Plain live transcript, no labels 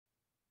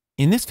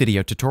In this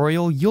video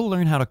tutorial, you'll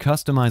learn how to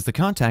customize the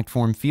contact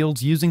form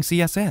fields using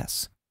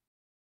CSS.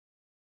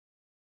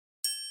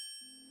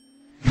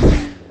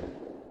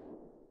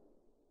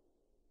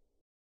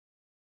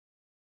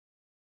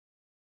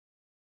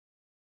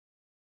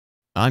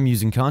 I'm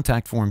using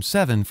Contact Form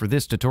 7 for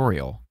this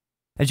tutorial.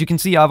 As you can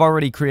see, I've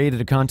already created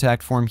a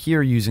contact form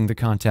here using the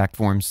Contact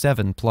Form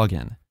 7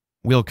 plugin.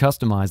 We'll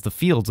customize the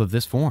fields of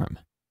this form.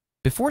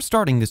 Before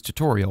starting this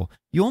tutorial,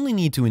 you only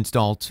need to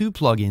install two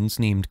plugins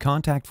named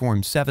Contact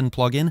Form 7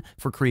 plugin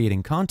for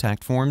creating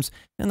contact forms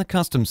and the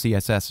Custom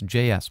CSS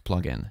JS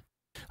plugin.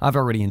 I've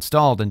already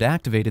installed and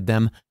activated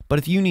them, but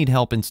if you need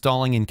help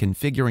installing and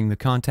configuring the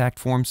Contact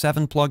Form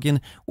 7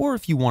 plugin, or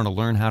if you want to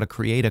learn how to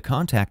create a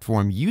contact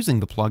form using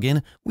the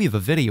plugin, we have a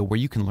video where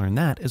you can learn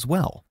that as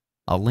well.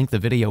 I'll link the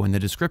video in the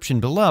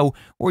description below,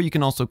 or you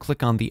can also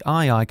click on the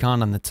eye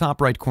icon on the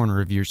top right corner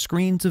of your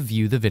screen to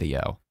view the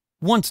video.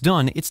 Once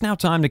done, it's now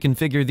time to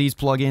configure these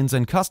plugins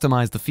and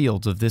customize the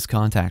fields of this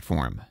contact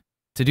form.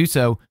 To do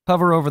so,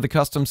 hover over the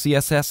Custom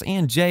CSS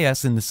and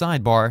JS in the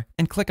sidebar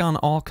and click on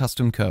All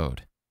Custom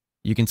Code.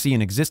 You can see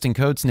an existing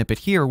code snippet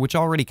here which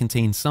already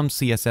contains some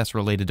CSS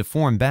related to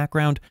form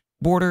background,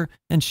 border,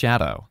 and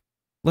shadow.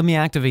 Let me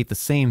activate the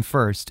same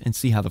first and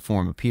see how the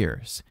form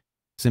appears.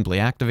 Simply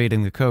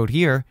activating the code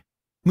here,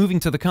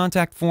 moving to the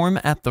contact form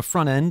at the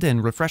front end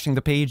and refreshing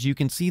the page, you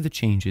can see the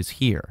changes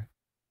here.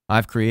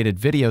 I've created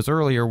videos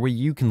earlier where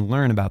you can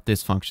learn about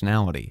this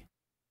functionality.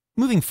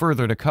 Moving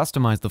further to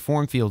customize the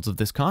form fields of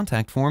this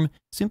contact form,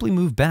 simply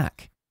move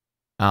back.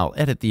 I'll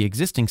edit the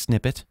existing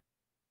snippet,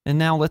 and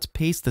now let's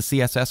paste the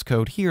CSS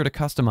code here to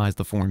customize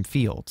the form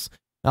fields.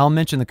 I'll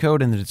mention the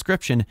code in the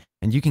description,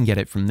 and you can get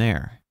it from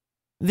there.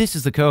 This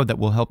is the code that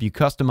will help you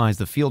customize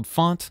the field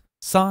font,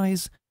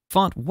 size,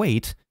 font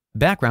weight,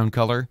 background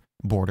color,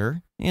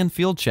 border, and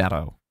field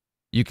shadow.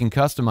 You can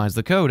customize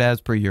the code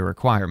as per your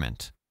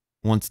requirement.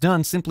 Once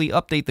done, simply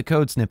update the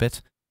code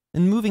snippet,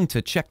 and moving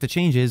to check the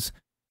changes,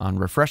 on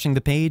refreshing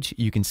the page,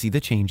 you can see the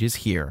changes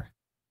here.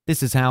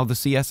 This is how the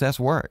CSS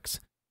works,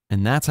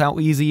 and that's how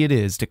easy it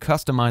is to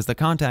customize the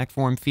contact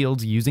form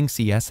fields using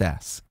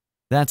CSS.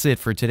 That's it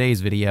for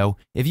today's video.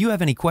 If you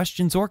have any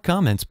questions or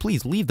comments,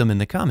 please leave them in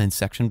the comments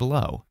section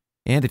below.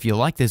 And if you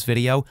like this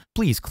video,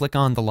 please click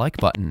on the like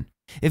button.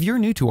 If you're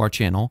new to our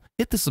channel,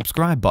 hit the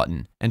subscribe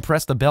button and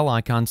press the bell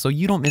icon so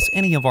you don't miss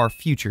any of our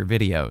future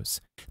videos.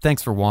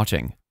 Thanks for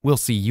watching. We'll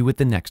see you at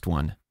the next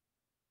one.